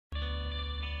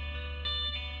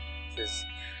his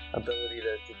ability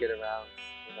to get around,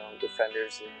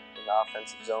 defenders in the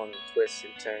offensive zone and twists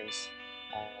and turns.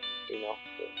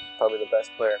 Probably the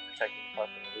best player at protecting the puck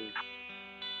in the league.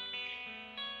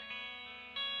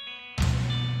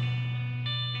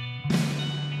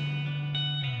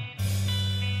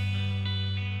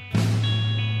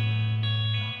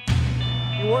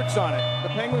 He works on it. The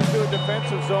Penguins do a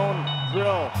defensive zone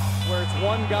drill where it's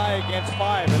one guy against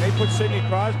five, and they put Sidney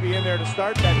Crosby in there to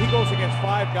start that. He goes against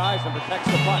five guys and protects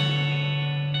the puck.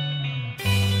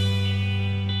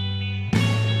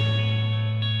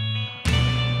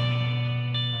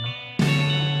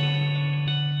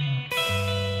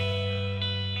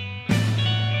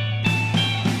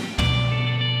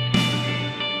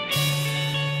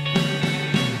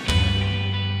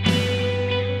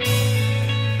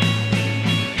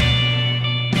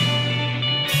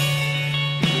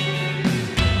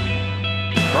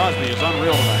 Crosby is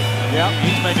unreal tonight. Yeah,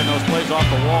 he's making those plays off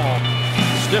the wall.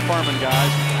 Stiff-arming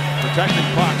guys, protecting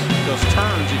pucks, those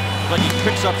turns. It's like he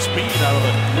picks up speed out of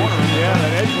the corner. Yeah,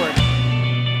 that Edgework.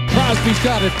 Crosby's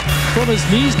got it from his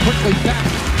knees, quickly back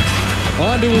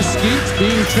onto his skates,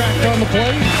 being tracked on the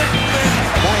play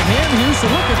by Hamhuis. So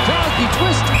look at Crosby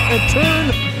twist and turn.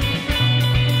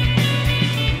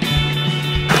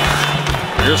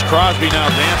 Here's Crosby now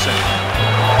dancing.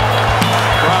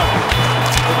 Crosby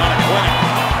not quitting.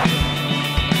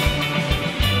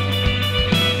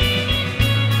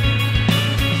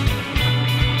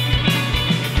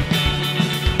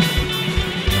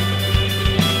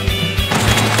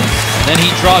 Then he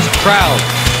draws a crowd.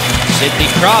 Sidney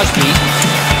Crosby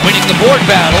winning the board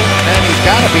battle. And he's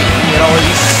got to be,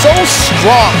 he's so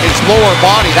strong, his lower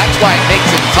body. That's why it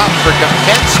makes it tough for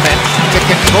defensemen to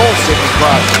control Sidney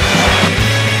Crosby.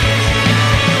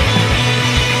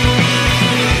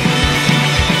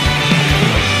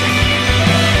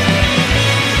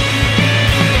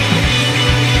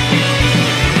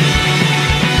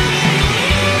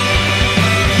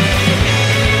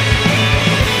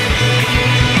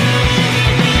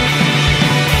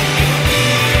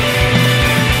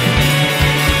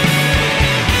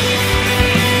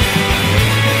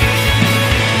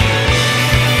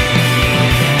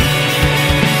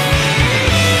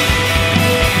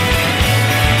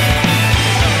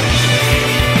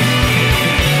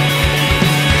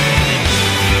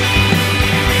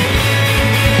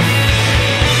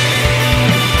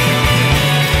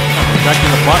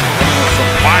 Protecting the puck, with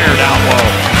some fire down low.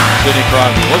 Sidney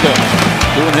Crosby, look at him,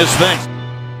 doing his thing.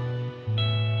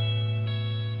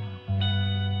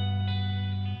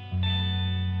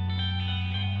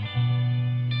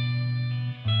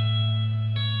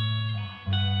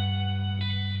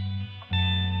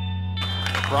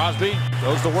 Crosby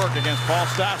goes to work against Paul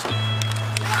Stastny.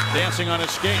 Dancing on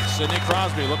his skates, Sidney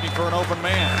Crosby looking for an open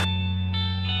man.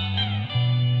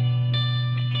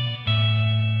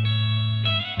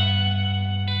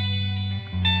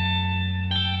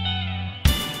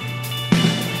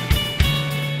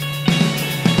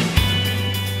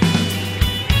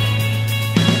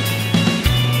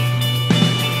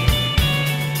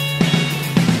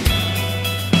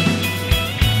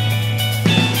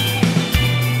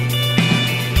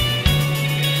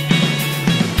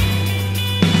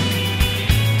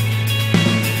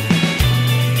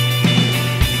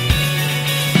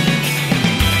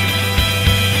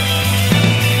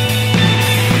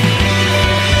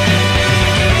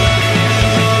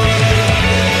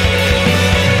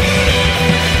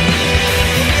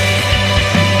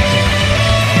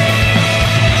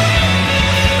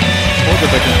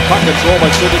 Puck control by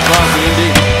Sidney Crosby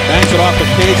indeed. Banks it off the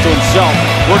cage to himself,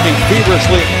 working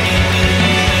feverishly.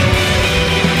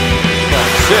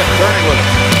 Sid turning with it.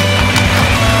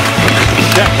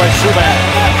 Check by Subban.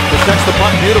 Protects the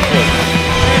puck beautifully.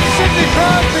 And Sidney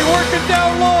Crosby working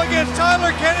down low against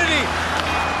Tyler Kennedy.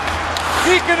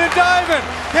 Deacon and diving.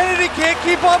 Kennedy can't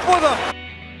keep up with him.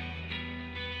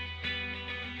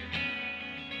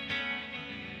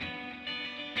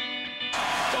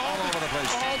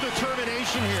 All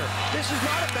determination here. This is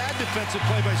not a bad defensive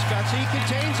play by Scott. He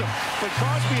contains him, but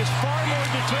Crosby is far more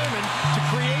determined to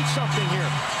create something here.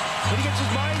 When he gets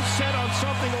his mind set on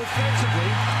something offensively,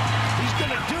 he's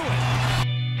going to do it.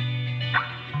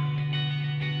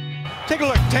 Take a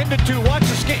look, 10-2. Watch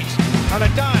the skates on a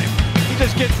dime. He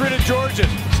just gets rid of Georges.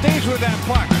 Stays with that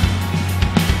puck.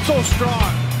 So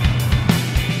strong.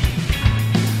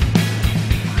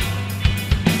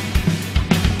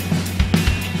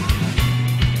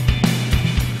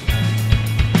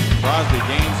 Crosby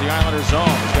gains the Islanders' zone.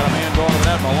 He's got a man going to the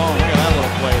net. Malone, look at that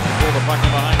little play. He pulled the puck in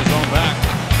behind his own back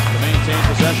to maintain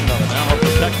possession of it. Now he'll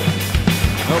protect it.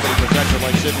 Nobody protects it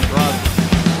like Sidney Crosby.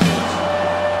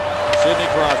 Sidney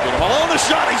Crosby to Malone.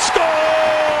 shot, he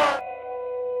scored!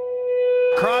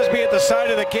 Crosby at the side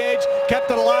of the cage,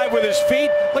 kept it alive with his feet.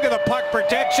 Look at the puck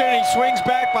protection. He swings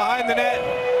back behind the net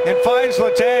and finds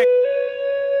Letang.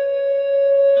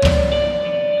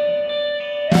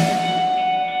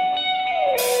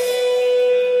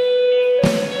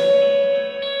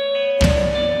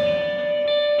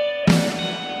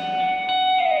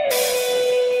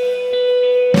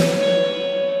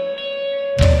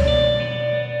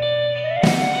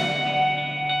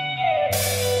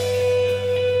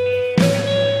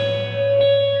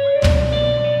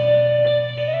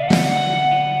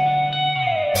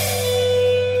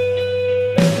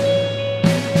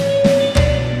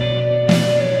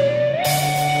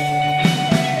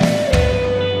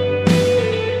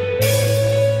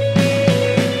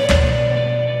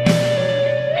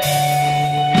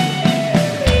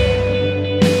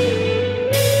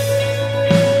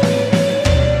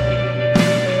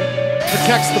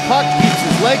 Protects the puck, keeps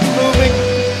his legs moving,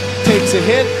 takes a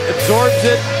hit, absorbs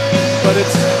it, but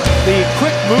it's the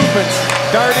quick movements,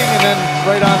 darting and then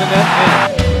right on the net.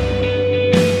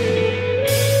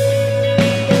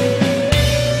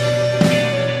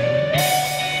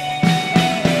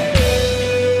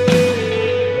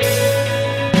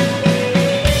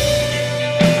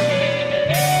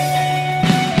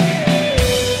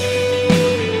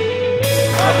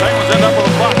 The Penguins end up with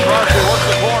a puck. Crosby works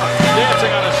the corner,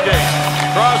 dancing on his skates.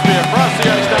 Crosby across the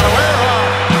ice down a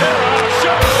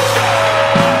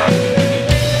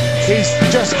He's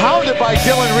just hounded by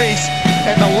Dylan Reese,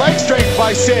 and the leg strength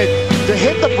by Sid to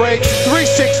hit the brakes,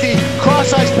 360,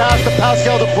 cross ice pass to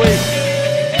Pascal Dupuis.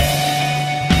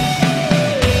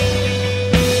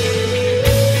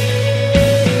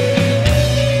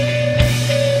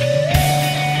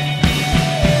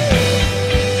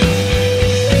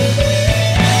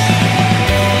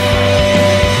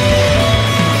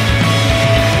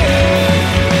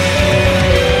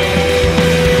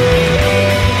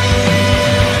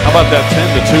 How about that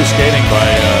 10-2 skating by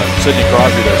Sidney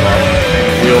Crosby there, Bob?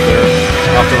 Wheeled there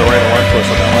off to the right of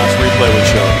Lundqvist on that last replay we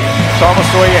showed. It's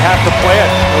almost the way you have to play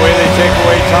it, the way they take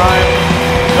away time.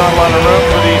 There's not a lot of room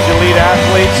for these elite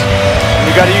athletes.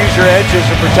 You got to use your edges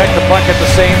and protect the puck at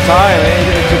the same time.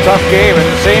 It's a tough game, and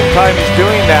at the same time he's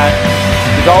doing that,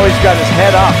 he's always got his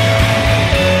head up.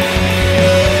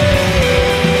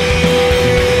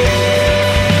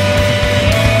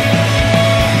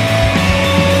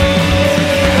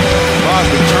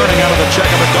 Turning out of the check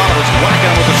of McDonald, whacking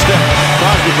him with the stick.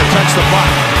 Crosby protects the puck.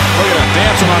 Look at him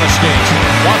dancing on his skates.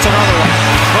 Wants another one.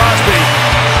 Crosby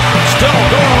still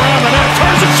going around the net.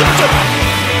 Turns and shoots it.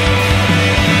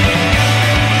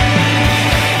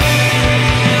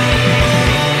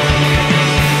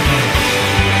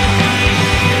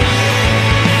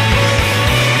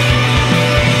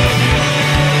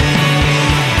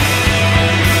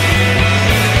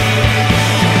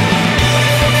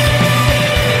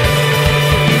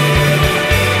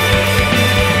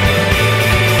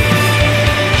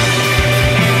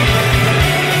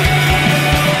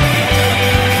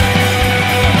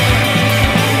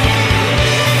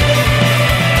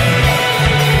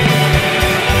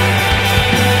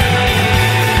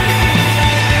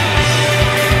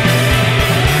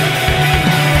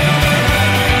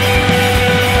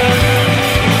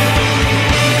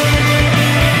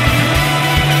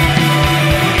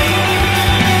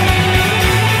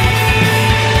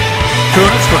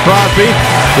 For Crosby,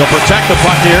 he'll protect the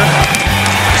puck here.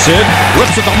 Sid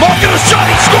lifts at the mark and a shot,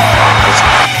 he scores!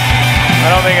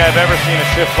 I don't think I've ever seen a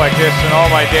shift like this in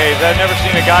all my days. I've never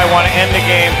seen a guy want to end the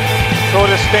game so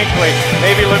distinctly.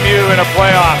 Maybe Lemieux in a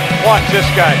playoff. Watch this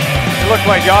guy. It looked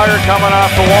like Yager coming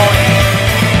off the wall.